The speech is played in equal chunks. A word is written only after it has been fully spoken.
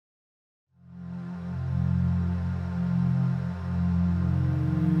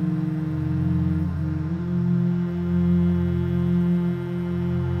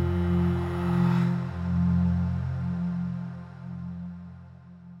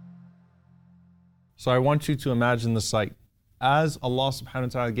So I want you to imagine the sight. As Allah subhanahu wa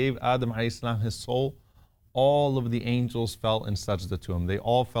ta'ala gave Adam alayhi salam his soul, all of the angels fell in sajda to him. They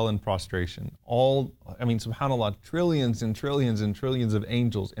all fell in prostration. Subhanallah, trillions and trillions and trillions of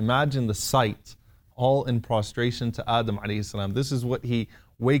angels. Imagine the sight, all in prostration to Adam alayhi salam. This is what he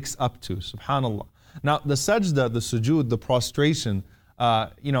wakes up to, subhanallah. Now, the sajda, the sujood, the prostration,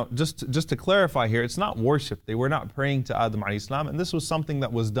 just to clarify here, it's not worship. They were not praying to Adam alayhi salam, and this was something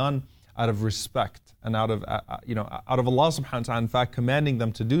that was done out of respect and out of Allah subhanahu wa ta'ala, in fact, commanding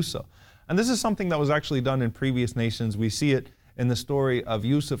them to do so. And this is something that was actually done in previous nations. We see it in the story of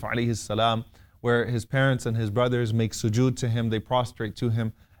Yusuf alayhi salam, where his parents and his brothers make sujood to him, they prostrate to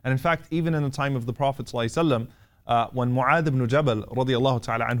him. And in fact, even in the time of the Prophet ﷺ, when Mu'adh ibn Jabal radiallahu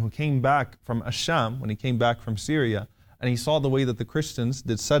ta'ala anhu came back from Ash-Sham, when he came back from Syria, and he saw the way that the Christians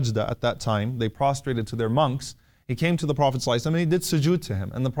did sajda at that time, they prostrated to their monks, he came to the Prophet ﷺ and he did sujood to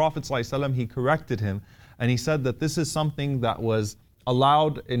him. And the Prophet ﷺ, he corrected him, and he said that this is something that was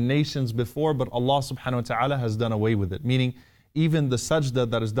allowed in nations before, but Allah subhanahu wa ta'ala has done away with it. Meaning, even the sajda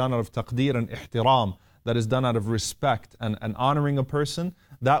that is done out of taqdeer and ihtiram, that is done out of respect and honoring a person,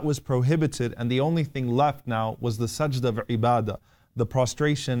 that was prohibited, and the only thing left now was the sajda of ibadah, the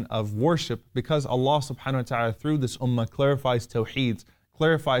prostration of worship, because Allah subhanahu wa ta'ala through this ummah clarifies tawheed,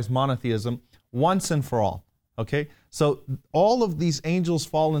 clarifies monotheism once and for all. Okay, so all of these angels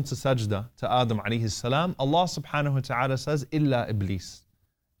fall into sajda to Adam alayhi salam. Allah subhanahu wa ta'ala says, illa Iblis.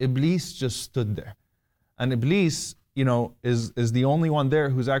 Iblis just stood there. And Iblis, is the only one there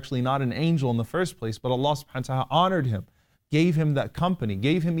who's actually not an angel in the first place, but Allah subhanahu wa ta'ala honored him, gave him that company,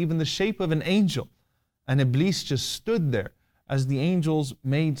 gave him even the shape of an angel. And Iblis just stood there as the angels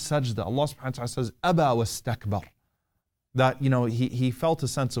made sajda. Allah subhanahu wa ta'ala says, aba wastakbar. That, he felt a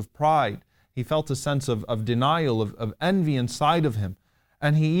sense of pride. He felt a sense of denial, of envy inside of him.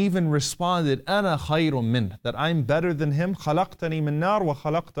 And he even responded, أَنَا خَيْرٌ مِّنْهُ, that I'm better than him. خَلَقْتَنِي مِن نَارٍ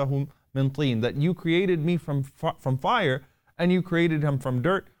وَخَلَقْتَهُ مِن طِينٍ, that you created me from fire and you created him from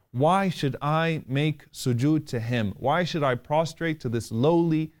dirt. Why should I make sujood to him? Why should I prostrate to this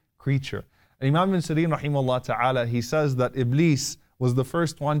lowly creature? And Imam ibn Sirin rahimahullah ta'ala, he says that Iblis was the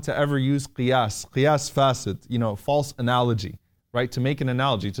first one to ever use qiyas fasid, false analogy. Right, to make an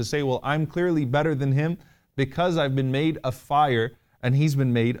analogy, to say, well, I'm clearly better than him because I've been made of fire and he's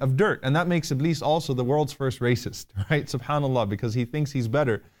been made of dirt. And that makes Iblis also the world's first racist, right? Subhanallah, because he thinks he's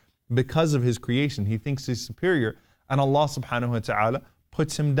better because of his creation. He thinks he's superior, and Allah subhanahu wa ta'ala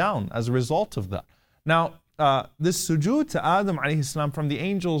puts him down as a result of that. Now, this sujood to Adam alayhi salam from the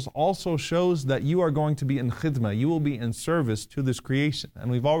angels also shows that you are going to be in khidmah, you will be in service to this creation. And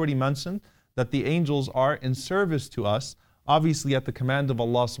we've already mentioned that the angels are in service to us, obviously at the command of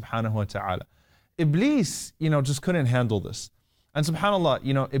Allah subhanahu wa ta'ala. Iblis, just couldn't handle this. And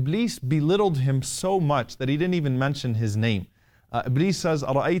subhanallah, Iblis belittled him so much that he didn't even mention his name. Iblis says,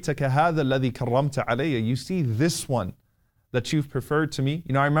 أَرَأَيْتَكَ هَذَا الَّذِي كَرَّمْتَ عَلَيَّ, you see this one that you've preferred to me?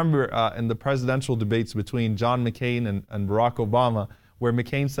 I remember in the presidential debates between John McCain and Barack Obama, where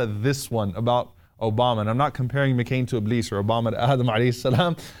McCain said this one about Obama. And I'm not comparing McCain to Iblis or Obama to Adam alayhi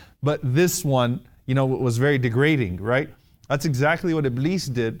salam, but this one, was very degrading, right? That's exactly what Iblis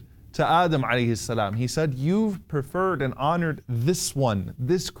did to Adam alayhi salam. He said, you've preferred and honored this one,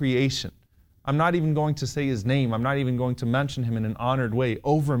 this creation. I'm not even going to say his name. I'm not even going to mention him in an honored way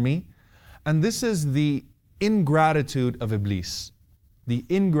over me. And this is the ingratitude of Iblis, the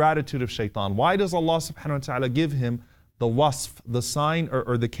ingratitude of shaitan. Why does Allah subhanahu wa ta'ala give him the wasf, the sign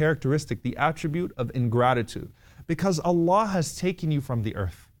or the characteristic, the attribute of ingratitude? Because Allah has taken you from the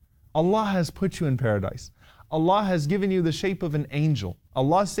earth. Allah has put you in paradise. Allah has given you the shape of an angel.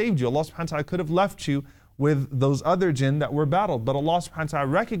 Allah saved you. Allah subhanahu wa ta'ala could have left you with those other jinn that were battled, but Allah subhanahu wa ta'ala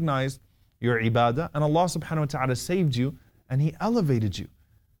recognized your ibadah, and Allah subhanahu wa ta'ala saved you, and He elevated you.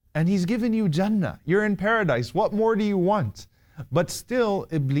 And He's given you Jannah. You're in paradise. What more do you want? But still,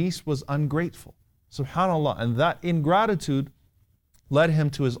 Iblis was ungrateful. Subhanallah. And that ingratitude led him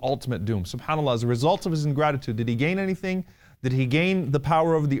to his ultimate doom. Subhanallah. As a result of his ingratitude, did he gain anything? Did he gain the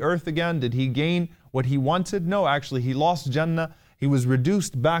power of the earth again? Did he gain what he wanted? No, actually, he lost Jannah. He was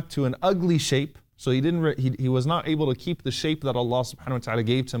reduced back to an ugly shape. So he was not able to keep the shape that Allah subhanahu wa ta'ala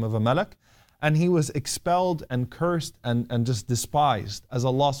gave to him of a malak. And he was expelled and cursed and just despised, as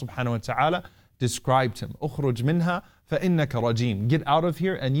Allah subhanahu wa ta'ala described him. "Ukhruj minha فَإِنَّكَ رَجِيمٌ." Get out of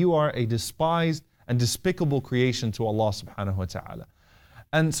here, and you are a despised and despicable creation to Allah subhanahu wa ta'ala.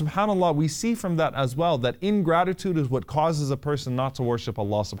 And subhanAllah, we see from that as well that ingratitude is what causes a person not to worship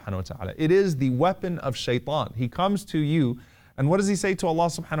Allah subhanahu wa ta'ala. It is the weapon of shaitan. He comes to you, and what does he say to Allah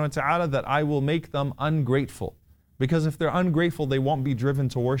subhanahu wa ta'ala? That I will make them ungrateful. Because if they're ungrateful, they won't be driven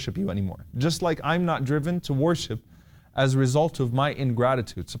to worship you anymore. Just like I'm not driven to worship as a result of my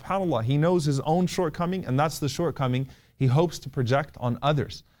ingratitude. SubhanAllah, he knows his own shortcoming, and that's the shortcoming he hopes to project on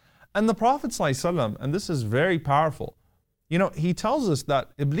others. And the Prophet ﷺ, and this is very powerful, he tells us that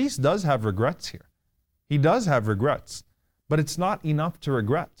Iblis does have regrets here. He does have regrets, but it's not enough to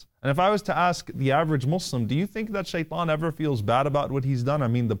regret. And if I was to ask the average Muslim, do you think that shaitan ever feels bad about what he's done? I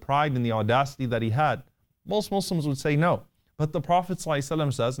mean, the pride and the audacity that he had. Most Muslims would say no. But the Prophet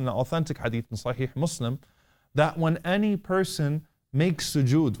ﷺ says in the authentic hadith in Sahih Muslim, that when any person makes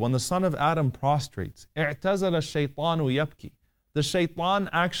sujood, when the son of Adam prostrates, اعتزل الشيطان يبكي. The shaitan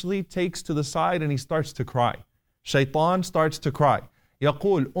actually takes to the side and he starts to cry. Shaitan starts to cry.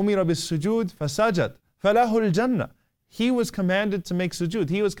 يقول أمر بالسجود فسجد فله الجنة. He was commanded to make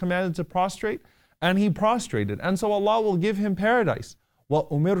sujood. He was commanded to prostrate, and he prostrated. And so Allah will give him paradise.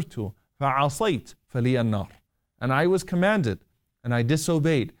 وَأُمِرْتُ فَعَصَيْتُ فَلِيَ النَّارِ. And I was commanded, and I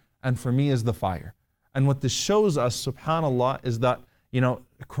disobeyed, and for me is the fire. And what this shows us, subhanAllah, is that,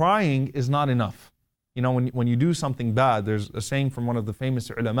 crying is not enough. When you do something bad, there's a saying from one of the famous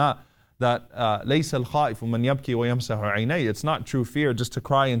ulama that لَيْسَ الْخَائِفُ مَنْ يَبْكِي وَيَمْسَحُ عَيْنَيْهِ. It's not true fear just to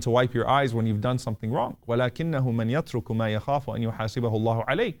cry and to wipe your eyes when you've done something wrong. وَلَكِنَّهُ مَنْ يَتْرُكُ مَا يَخَافُ أَنْ يُحَاسِبَهُ اللَّهُ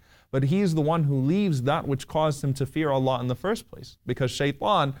عَلَيْهِ. But he is the one who leaves that which caused him to fear Allah in the first place. Because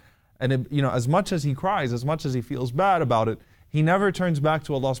shaitan, and as much as he cries, as much as he feels bad about it, he never turns back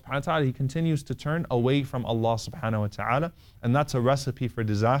to Allah subhanahu wa ta'ala. He continues to turn away from Allah subhanahu wa ta'ala. And that's a recipe for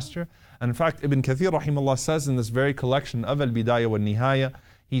disaster. And in fact, Ibn Kathir rahimahullah says in this very collection of Al-Bidayah wa Nihaya,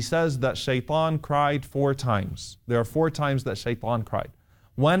 he says that shaitan cried 4 times. There are 4 times that shaitan cried.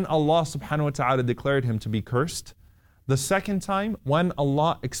 When Allah subhanahu wa ta'ala declared him to be cursed. The second time, when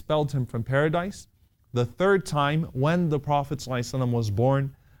Allah expelled him from paradise. The third time, when the Prophet ﷺ was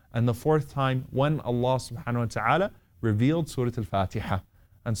born. And the 4th time, when Allah subhanahu wa ta'ala revealed Surah Al-Fatiha.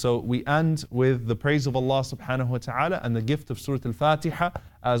 And so we end with the praise of Allah subhanahu wa ta'ala and the gift of Surah Al-Fatiha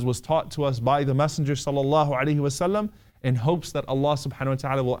as was taught to us by the Messenger sallallahu alaihi wasallam, in hopes that Allah subhanahu wa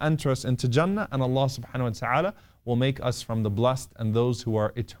ta'ala will enter us into Jannah, and Allah subhanahu wa ta'ala will make us from the blessed and those who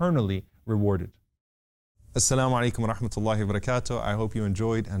are eternally rewarded. Assalamu alaikum wa rahmatullahi wa barakatuh. I hope you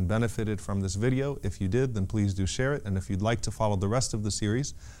enjoyed and benefited from this video. If you did, then please do share it. And if you'd like to follow the rest of the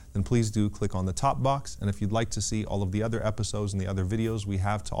series, then please do click on the top box. And if you'd like to see all of the other episodes and the other videos we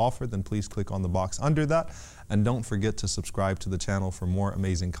have to offer, then please click on the box under that. And don't forget to subscribe to the channel for more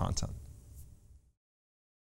amazing content.